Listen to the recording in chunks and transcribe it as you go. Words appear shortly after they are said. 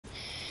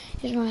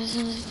Here's my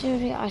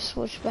sensitivity. I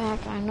switched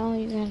back. I know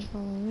you guys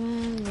will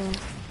remember.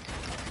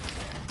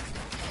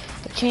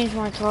 I changed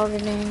my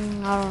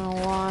targeting. I don't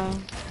know why.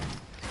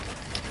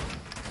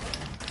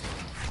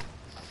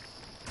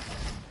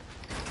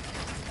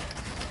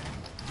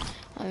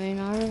 I mean,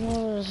 I don't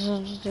know the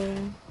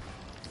sensitivity.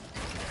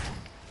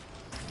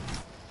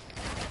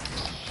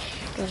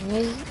 Because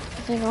maybe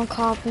I think I'm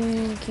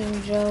copying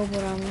King Joe,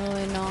 but I'm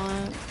really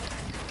not.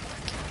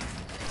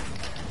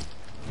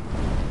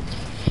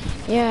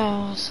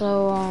 Yeah,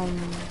 so,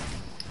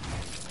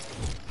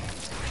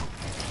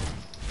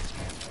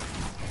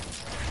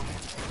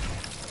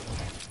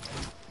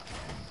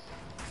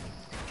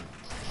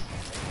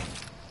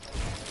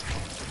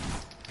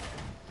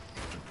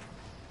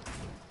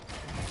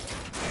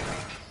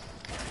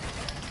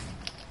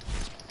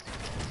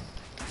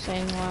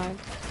 same lag.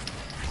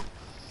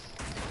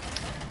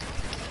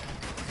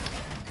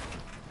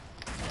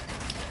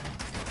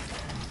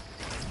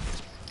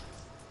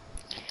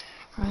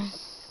 Right,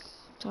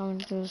 time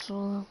to do a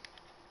solo.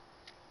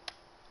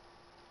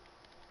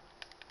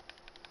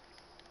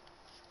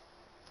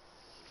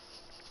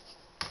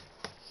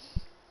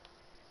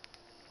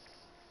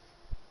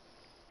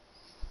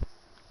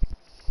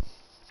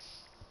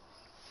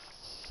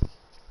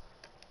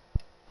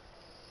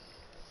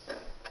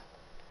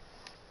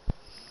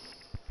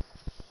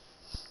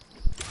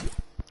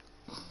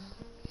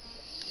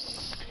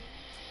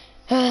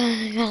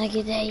 Gotta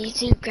get that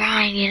YouTube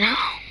grind, you know?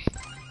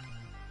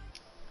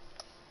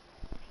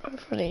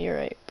 For the year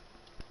 8.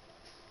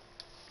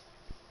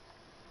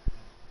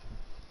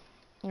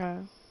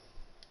 Yeah.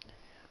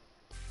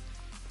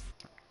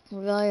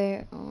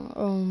 Really,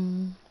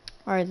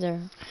 right there.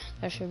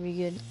 That should be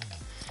good.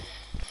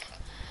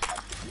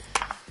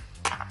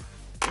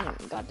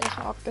 Got this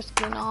Hawker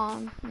skin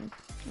on.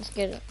 Let's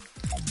get it.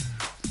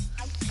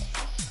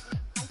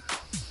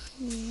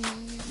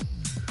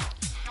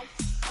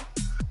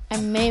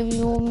 And maybe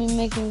we'll be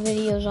making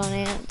videos on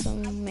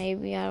Anthem.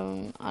 Maybe I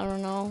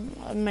don't know.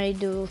 I may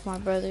do it with my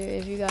brother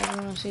if you guys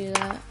want to see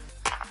that.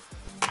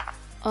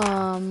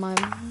 My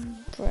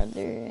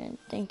brother, I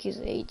think he's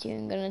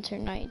 18, gonna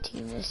turn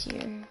 19 this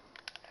year.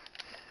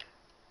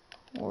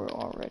 Or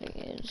already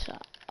is.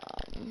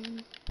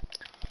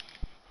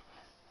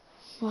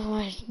 Well,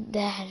 my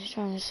dad is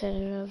trying to set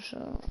it up,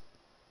 so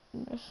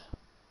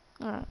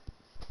alright.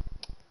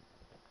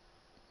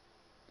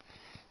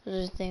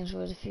 Those are things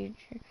for the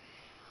future.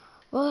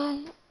 But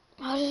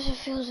how does it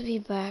feel to be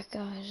back,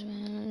 guys,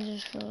 man? It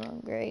just feels so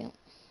great.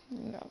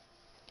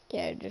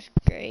 Yeah, just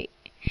great.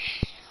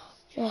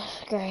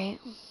 Just great.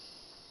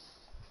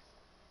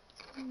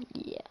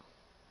 Yeah.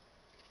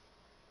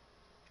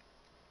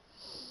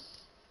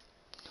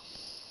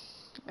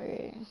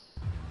 Okay.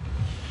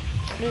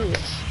 Do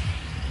this.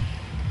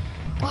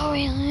 Oh,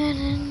 we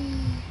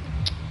landing.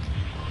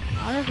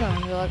 I just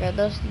don't feel like I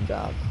does the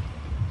job.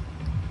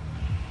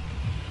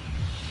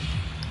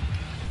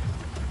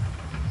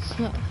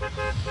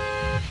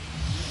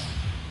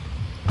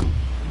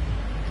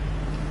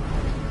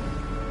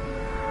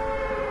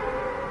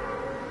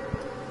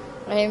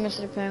 Hey,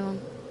 Mr.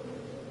 Penguin.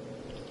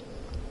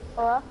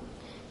 Hello?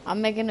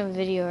 I'm making a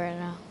video right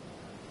now.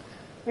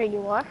 Here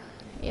you are?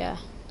 Yeah.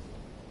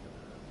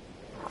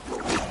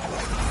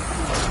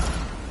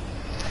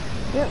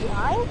 You're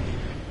live?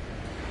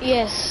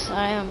 Yes,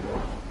 I am.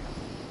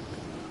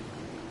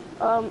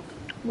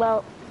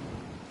 Well,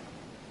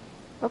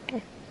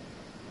 okay.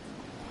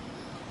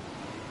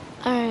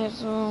 Alright,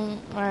 so,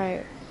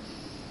 alright.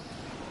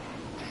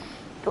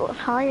 So,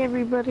 hi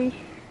everybody.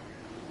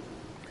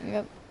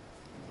 Yep.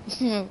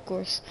 Of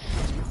course.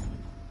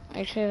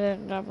 Make sure to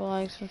drop a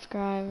like,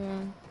 subscribe,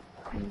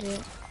 and do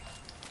it.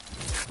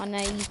 On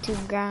that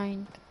YouTube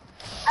grind.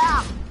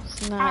 Ah!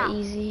 It's not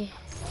easy.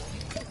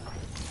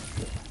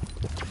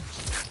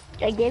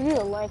 I gave you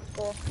a like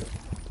there.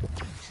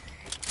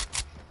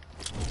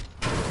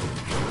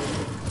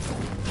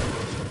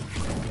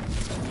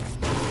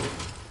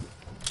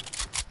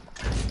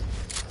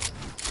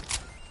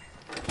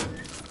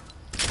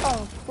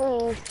 Oh,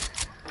 please.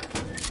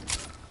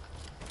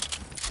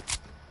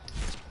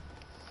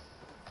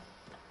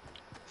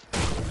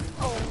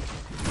 Oh.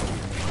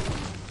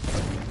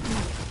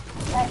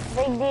 That's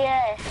big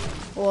DA.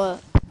 What?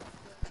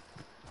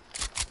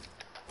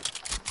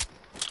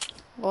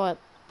 What?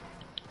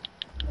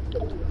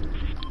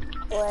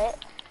 What?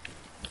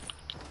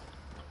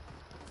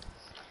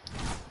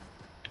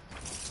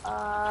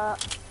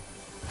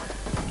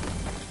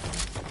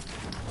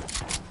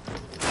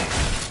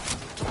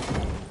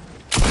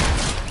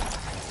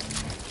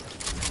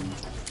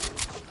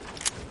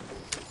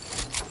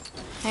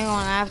 Hang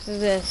on, after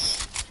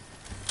this.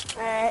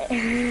 Alright.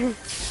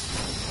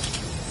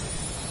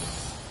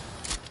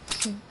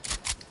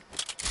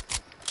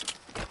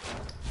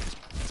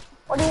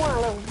 What do you want, a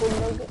little good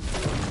nugget?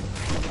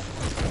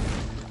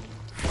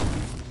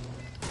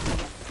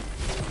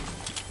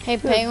 Hey,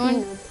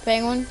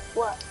 Penguin.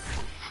 What?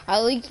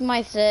 I leaked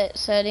my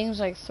settings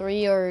like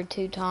 3 or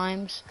 2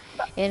 times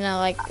in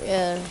like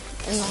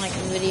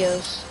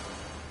videos.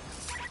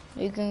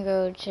 You can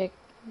go check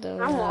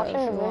I'm watching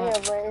if the you video,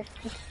 want. but it's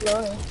just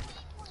loading.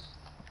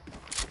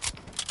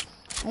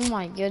 Oh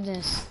my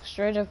goodness,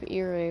 straight up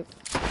ear rape.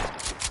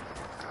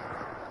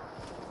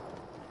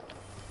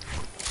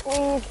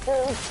 Please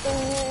don't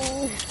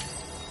sing.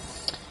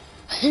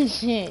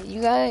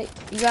 you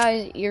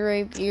guys ear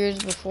rape ears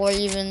before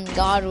even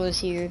God was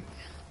here.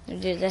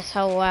 That's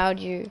how loud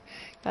your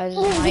guys'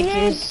 mic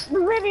is. The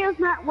video's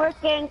not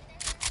working.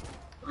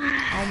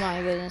 Oh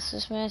my goodness,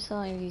 this man's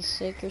telling me he's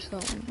sick or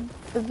something.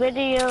 The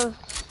video's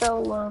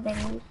still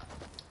loading.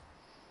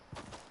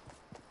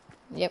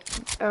 Yep.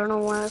 I don't know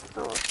why it's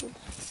not working.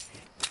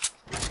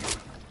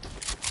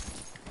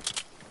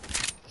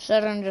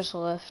 Southern just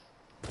left.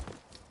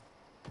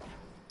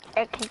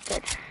 Okay,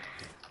 good.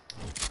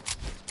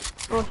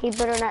 Well, he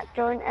better not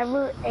join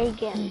ever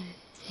again.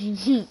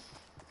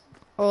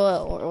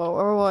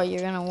 or what,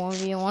 you're gonna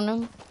 1v1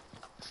 him?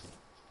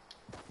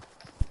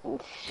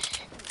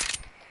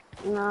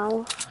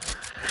 No.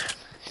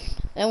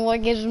 Then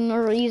what gives him the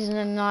reason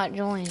to not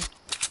join?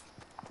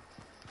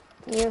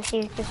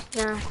 He's just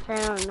not, I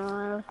don't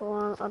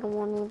know, I don't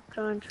want to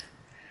join.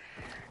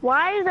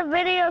 Why is the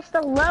video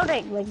still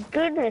loading? My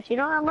goodness, you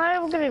know, I'm not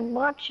even gonna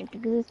watch it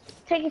because it's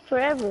taking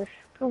forever.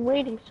 I've been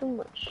waiting so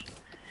much.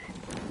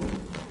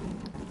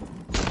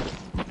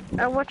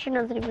 I'll watch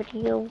another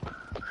video.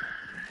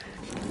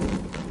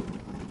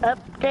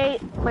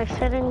 Update my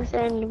settings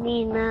and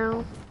me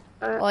now.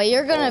 Well,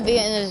 you're gonna be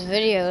in this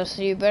video,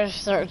 so you better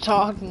start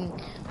talking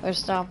or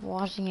stop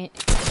watching it.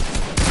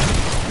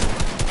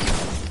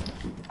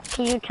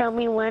 Can you tell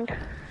me when?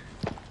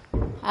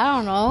 I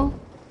don't know.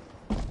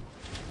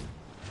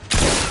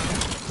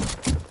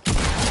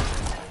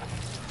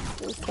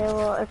 Okay,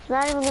 well, it's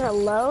not even gonna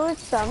load,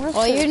 so I'm just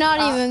Well, gonna you're not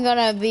stop. even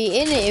gonna be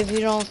in it if you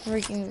don't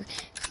freaking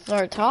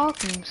start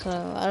talking, so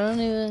I don't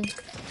even...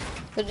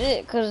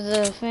 Because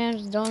the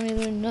fans don't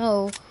even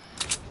know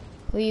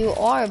who you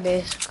are,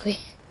 basically.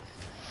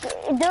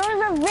 There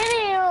was a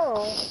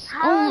video!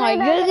 Oh my How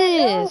did I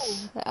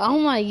goodness! Oh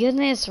my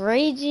goodness,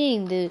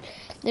 raging, dude.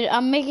 Dude,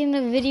 I'm making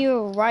the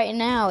video right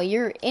now.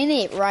 You're in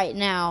it right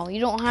now. You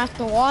don't have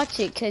to watch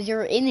it because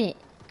you're in it.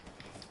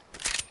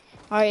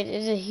 Alright,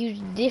 there's a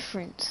huge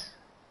difference.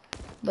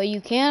 But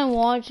you can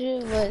watch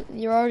it, but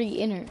you're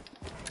already in it.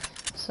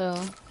 So,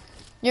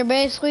 you're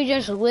basically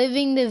just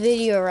living the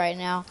video right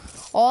now.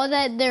 All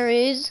that there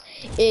is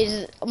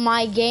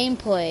my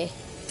gameplay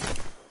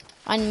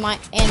on my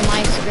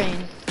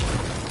screen.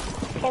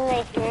 Can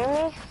they hear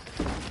me?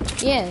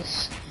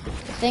 Yes,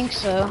 I think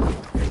so.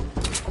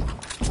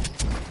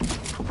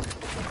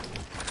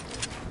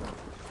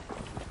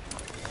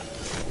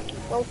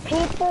 Well,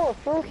 people,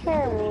 if you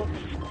hear me,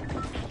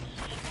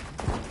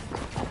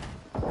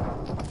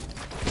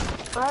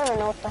 I don't even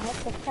know what the heck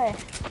to say.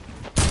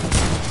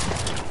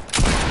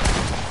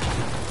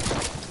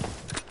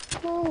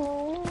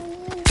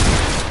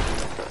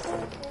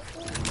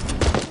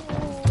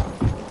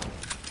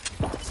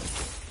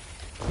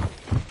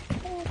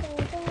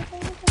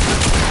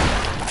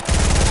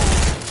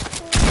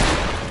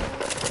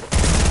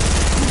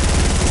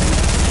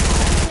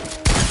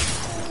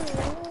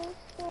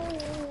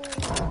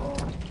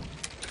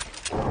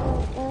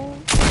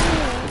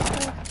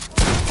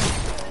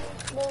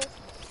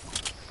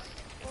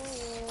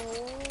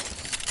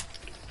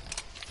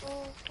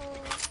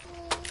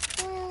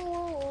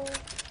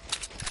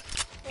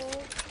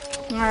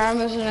 Alright, I'm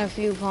missing a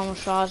few pump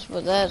shots,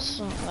 but that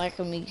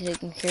can be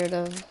taken care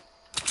of.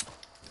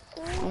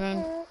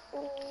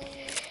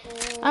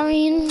 I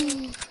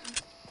mean,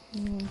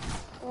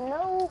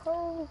 No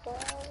holds barred.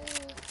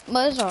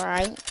 but it's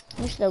alright.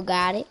 We still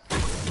got it.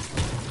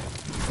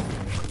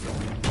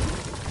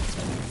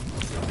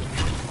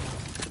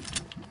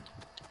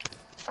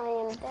 I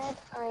am dead,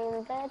 I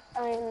am dead,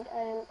 I am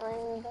dead, I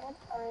am dead,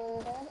 I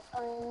am dead,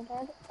 I am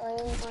dead, I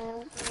am dead,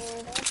 I am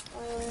dead,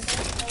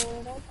 I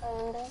am dead, I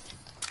am dead.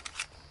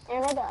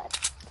 And I died.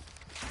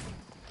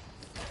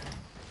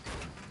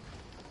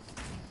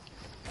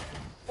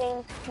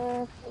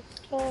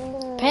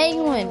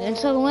 Penguin,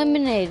 it's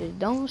eliminated.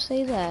 Don't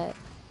say that.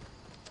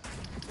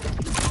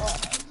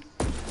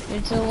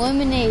 It's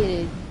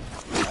eliminated.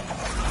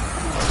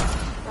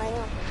 I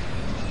know.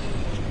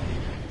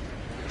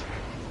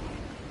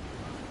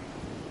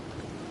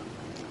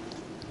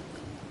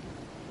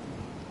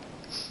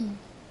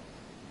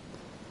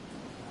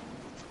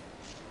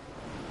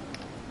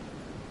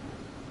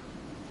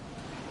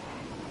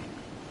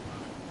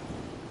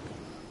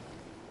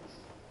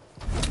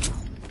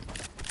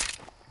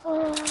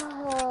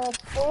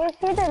 Do you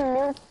see the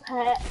new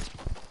pet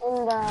in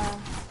the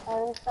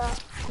item shop?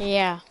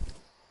 Yeah.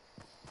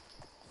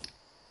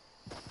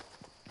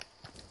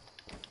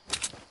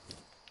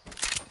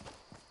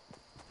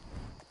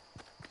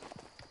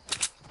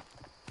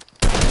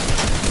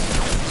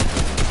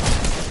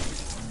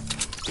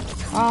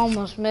 I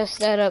almost messed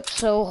that up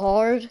so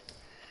hard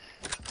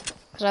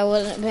because I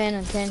wasn't paying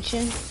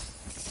attention.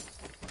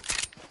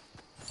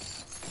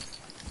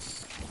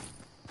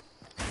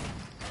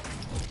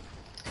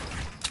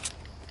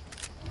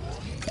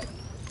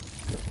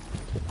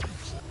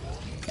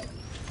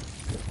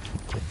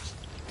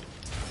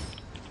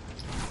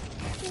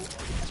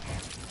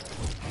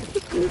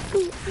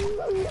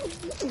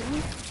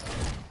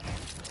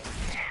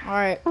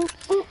 Alright.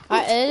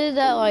 I edited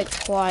that like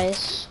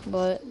twice,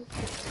 but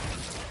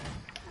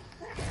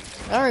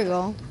there we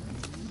go.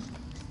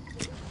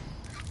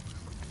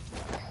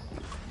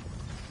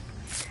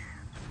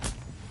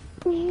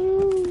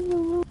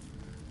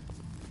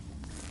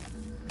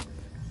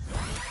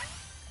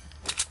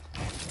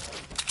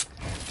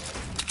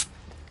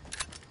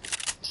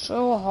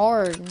 So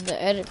hard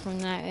to edit from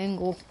that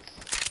angle.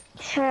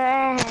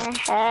 I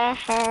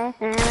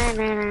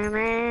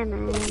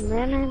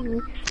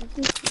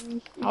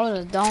was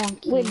a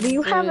donkey. Wait, do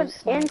you have an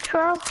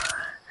intro?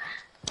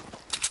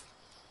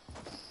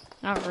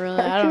 Not really,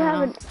 I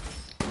don't know.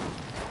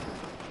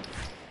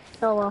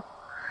 Oh well.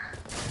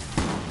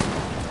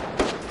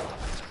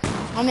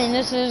 I mean,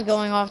 this is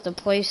going off the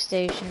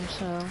PlayStation,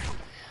 so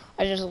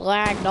I just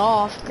lagged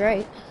off.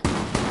 Great.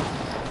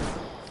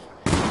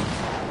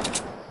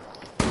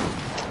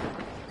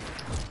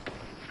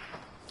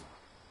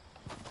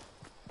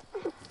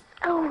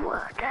 Oh,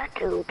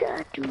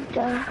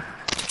 da.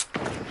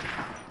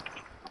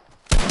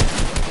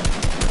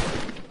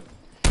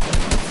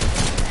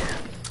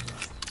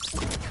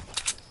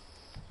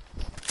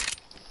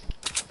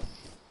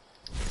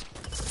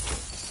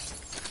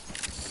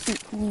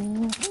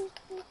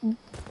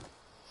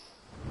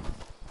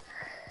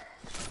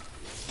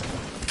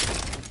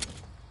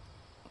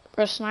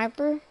 Press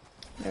sniper?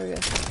 There we go.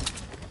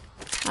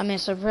 I mean,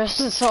 suppress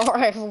assault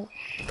rifle.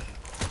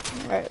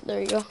 Right,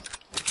 there you go.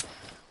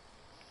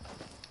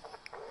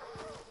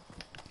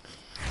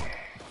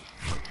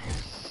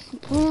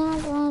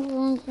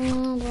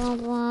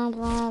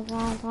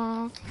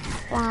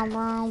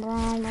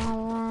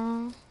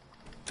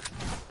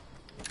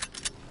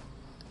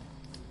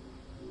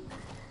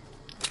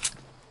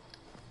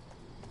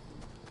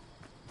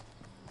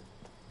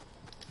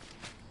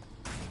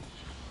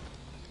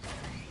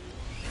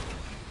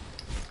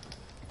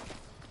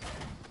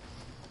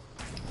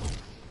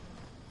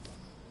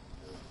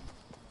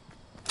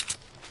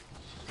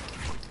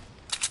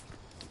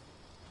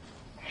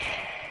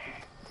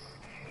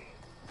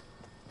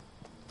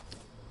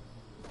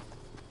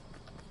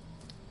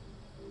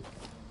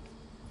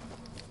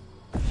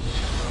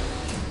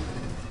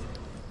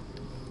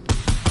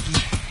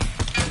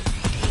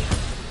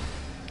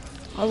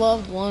 I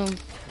love Bloom.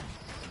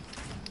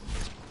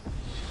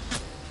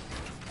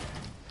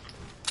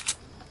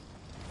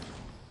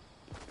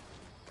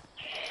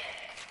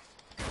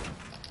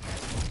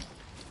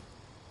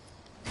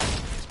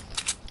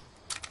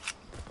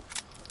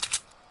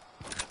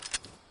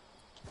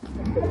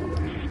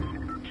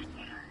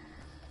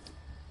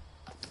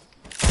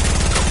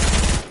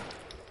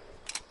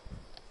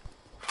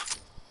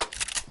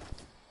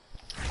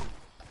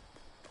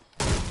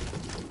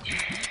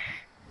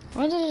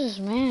 Where does this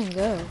man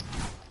go?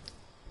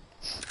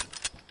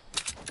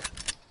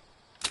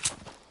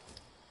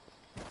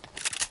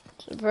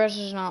 Suppress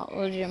is not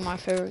legit my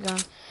favorite gun.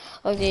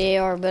 Like the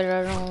AR better,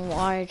 I don't know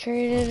why I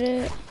traded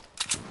it.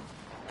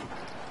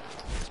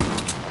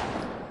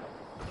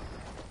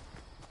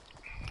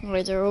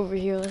 Alright, they're over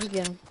here, let's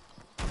get them.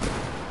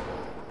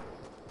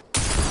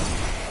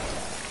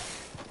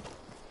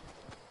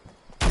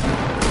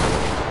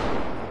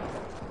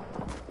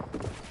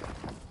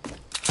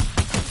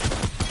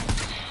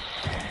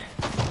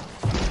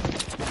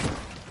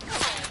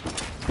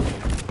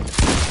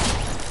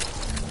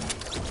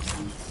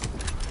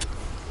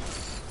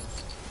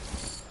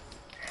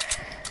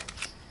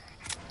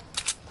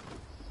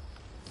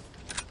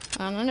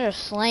 I'm gonna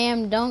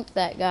slam dunk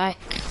that guy.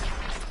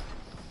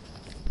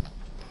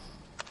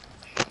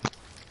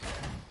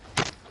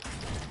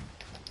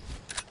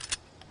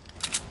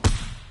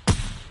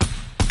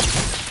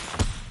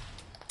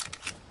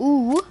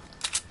 Ooh.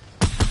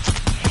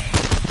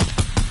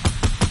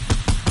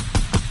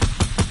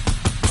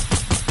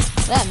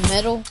 Is that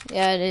metal?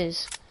 Yeah, it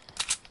is.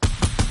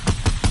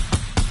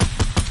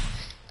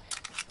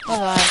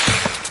 Bye-bye.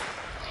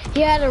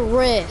 He had a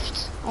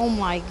rift. Oh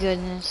my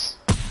goodness.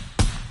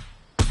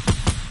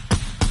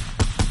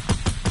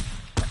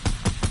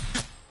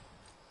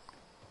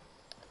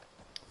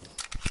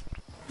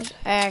 It's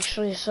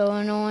actually so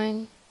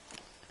annoying.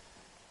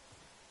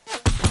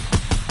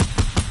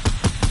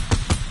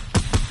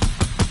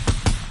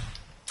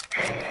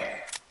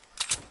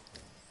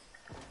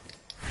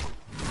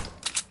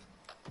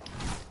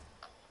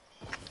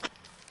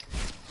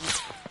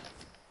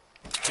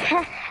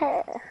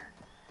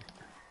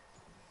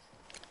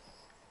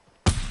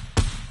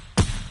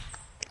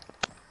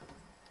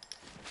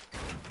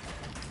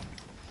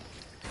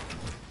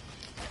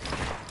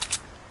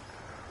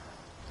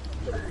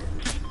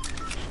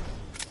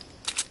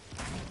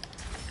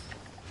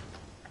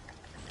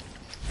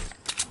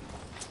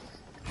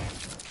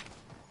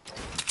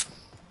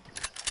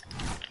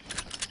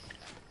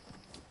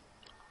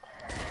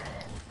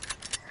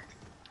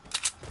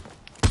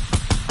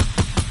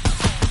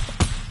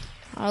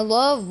 I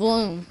love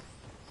Bloom.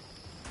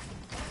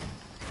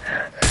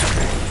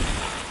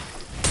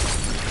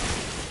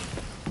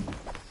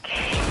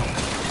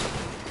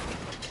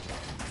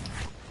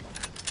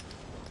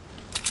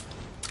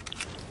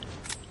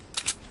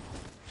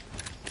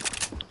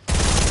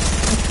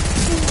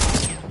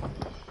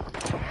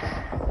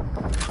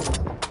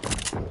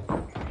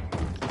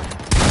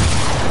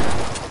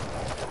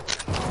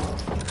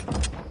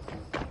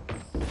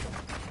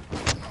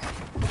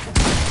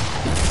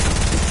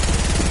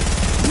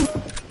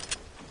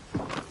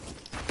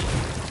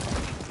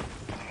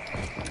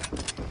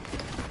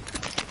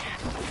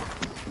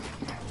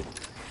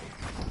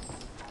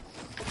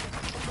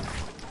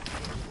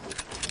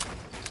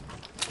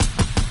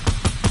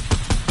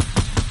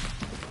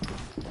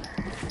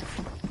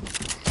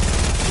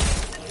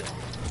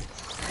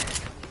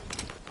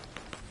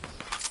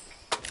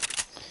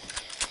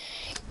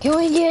 Can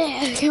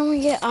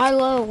we get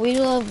we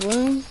love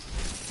bloom?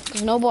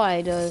 'Cause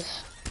nobody does.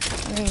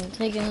 I ain't even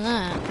thinking of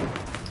that.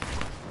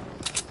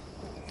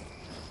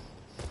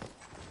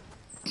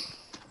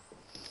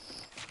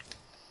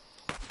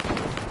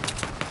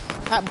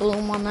 That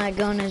bloom on that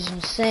gun is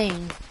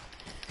insane.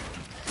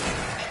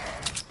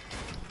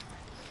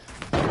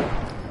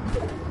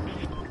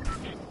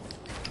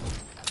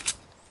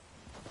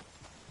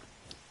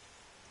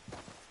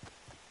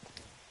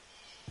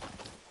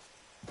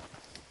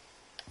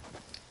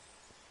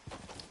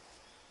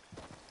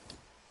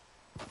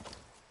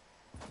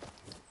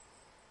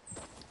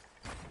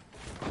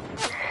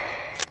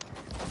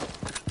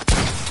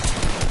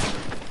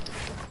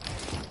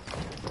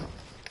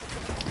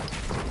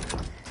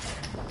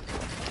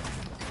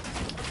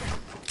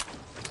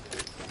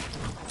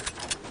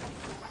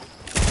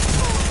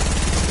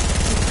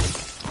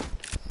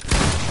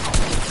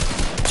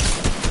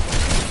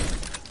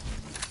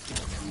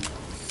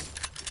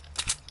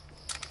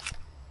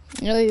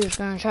 You know he was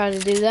gonna try to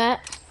do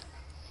that.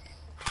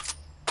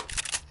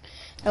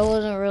 That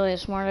wasn't really a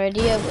smart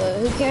idea, but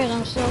who cares?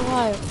 I'm still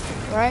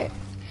alive, right?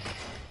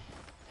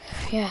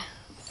 Yeah.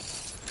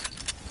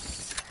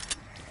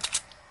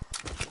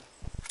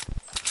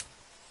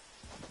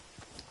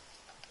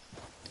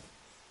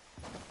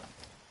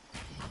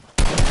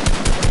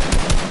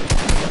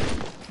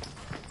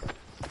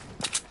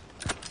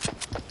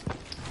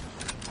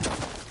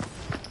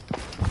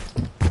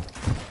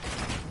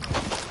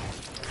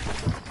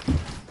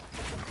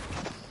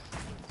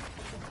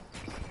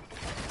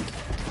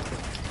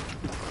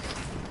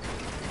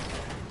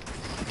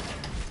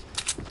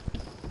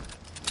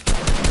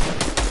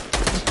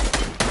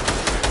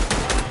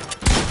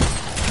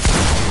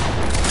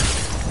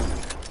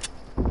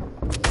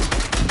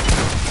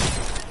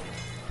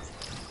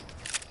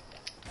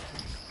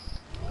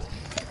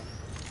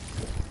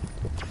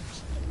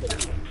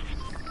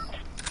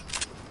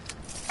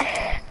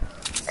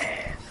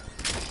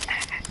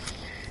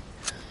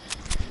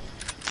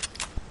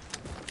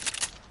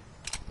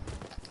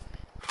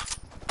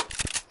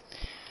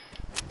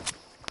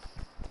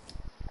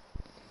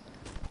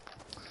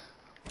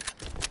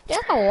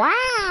 Oh,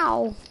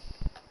 wow.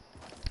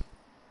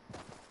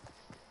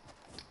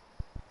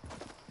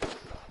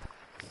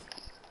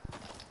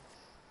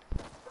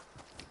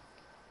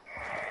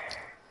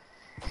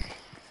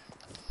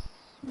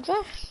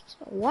 Just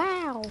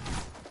wow.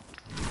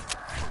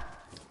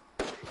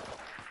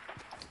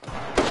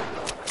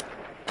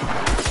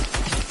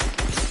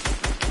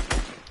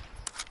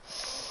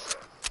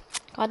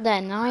 Got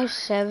that nice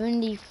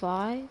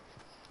 75.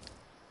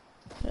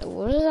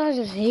 What did I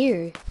just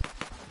hear?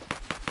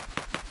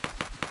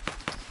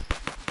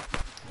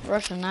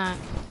 Rushing that.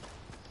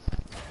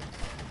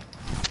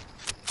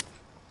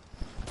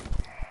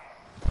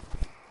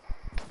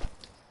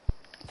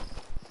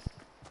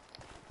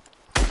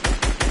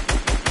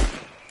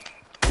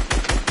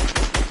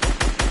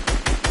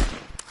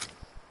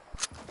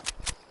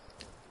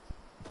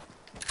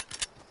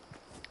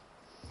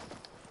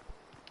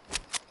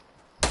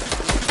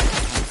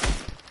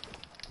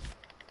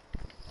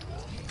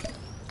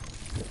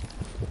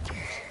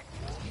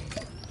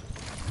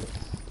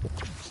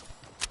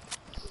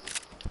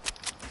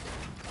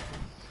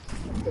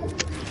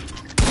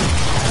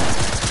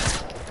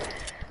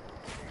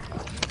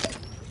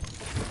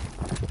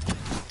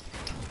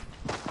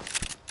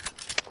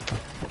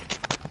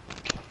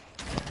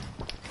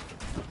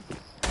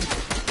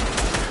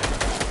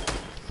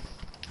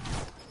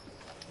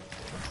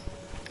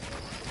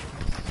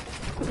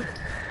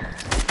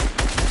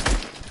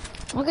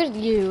 Look at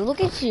you,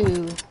 look at you.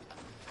 Is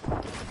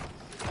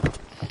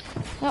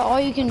that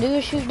all you can do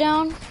is shoot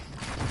down?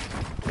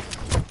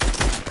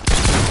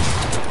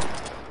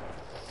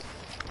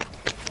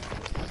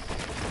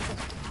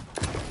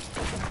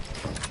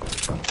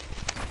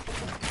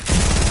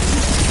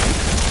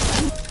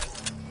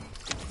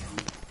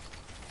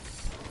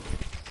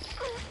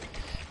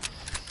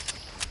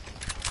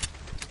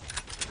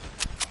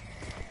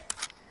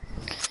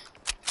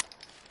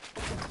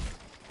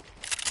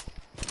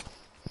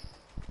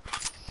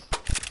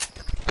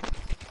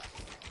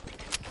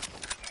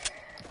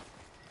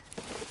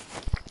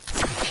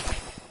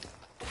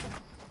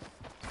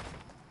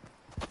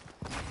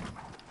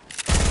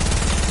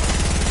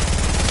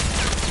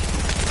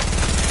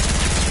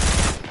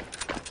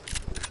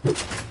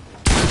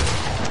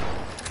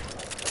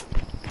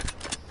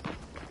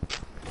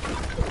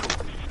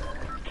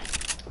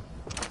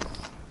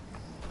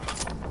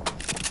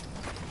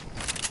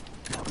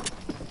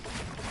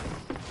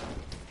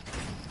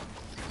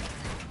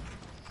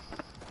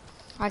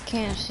 I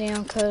can't see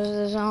him because of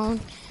the zone.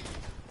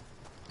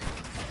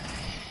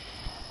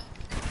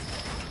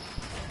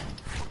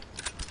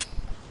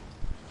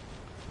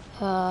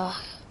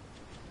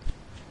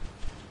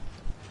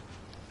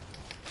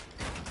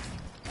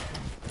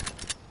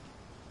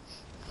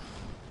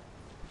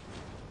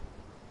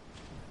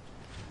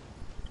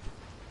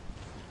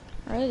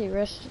 Where are the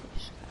rest of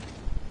these?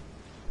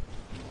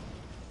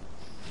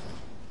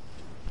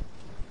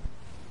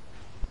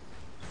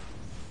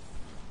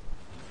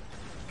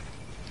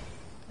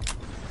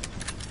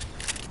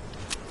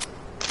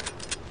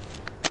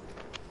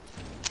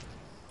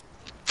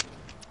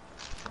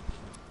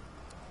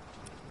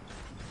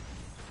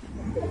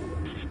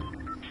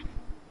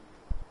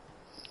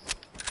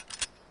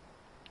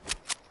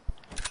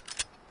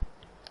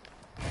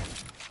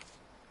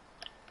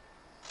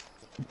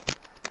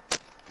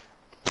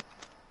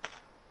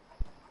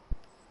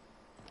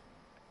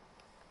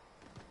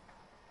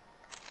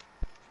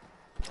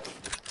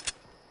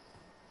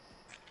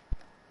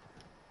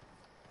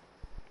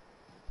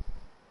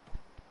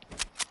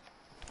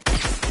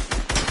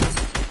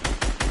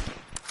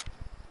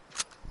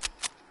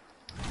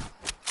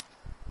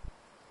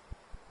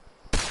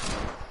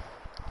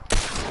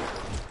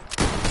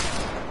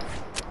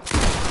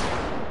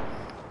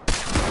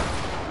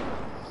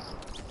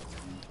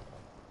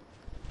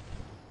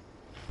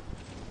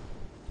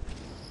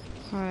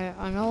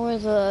 know where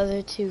the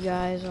other two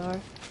guys are.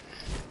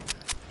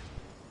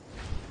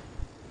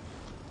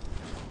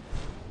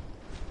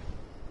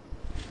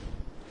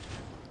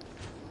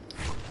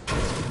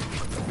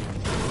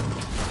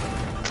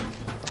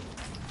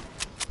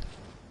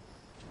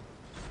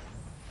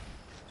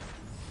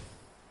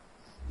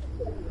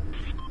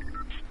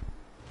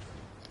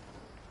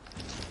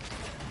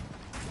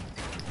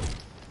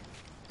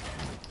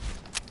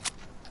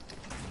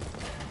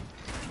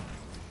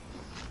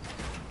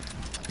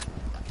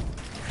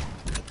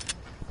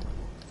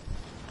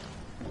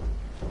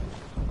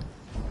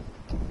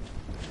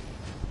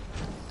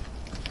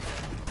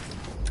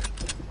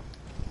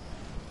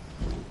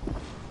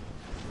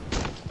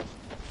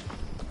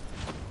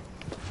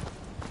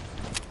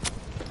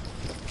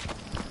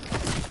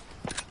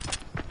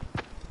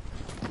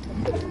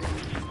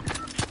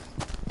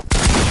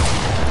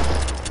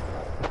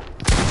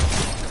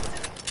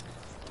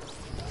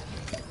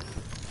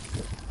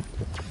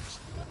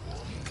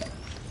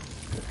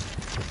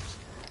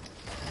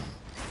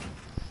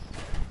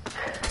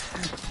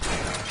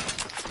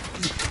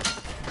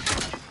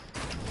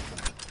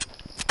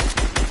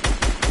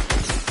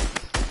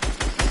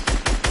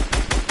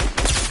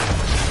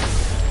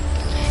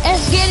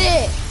 Let's get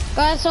it!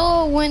 Guys,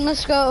 solo win,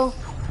 let's go.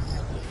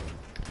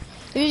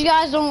 If you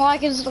guys don't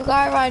like this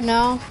guy right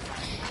now,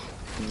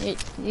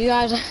 you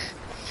guys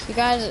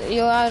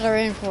are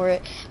in for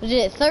it. We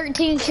did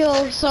 13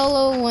 kills,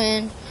 solo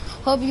win.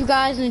 Hope you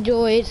guys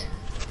enjoyed.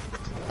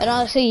 And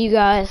I'll see you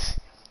guys.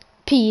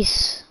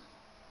 Peace.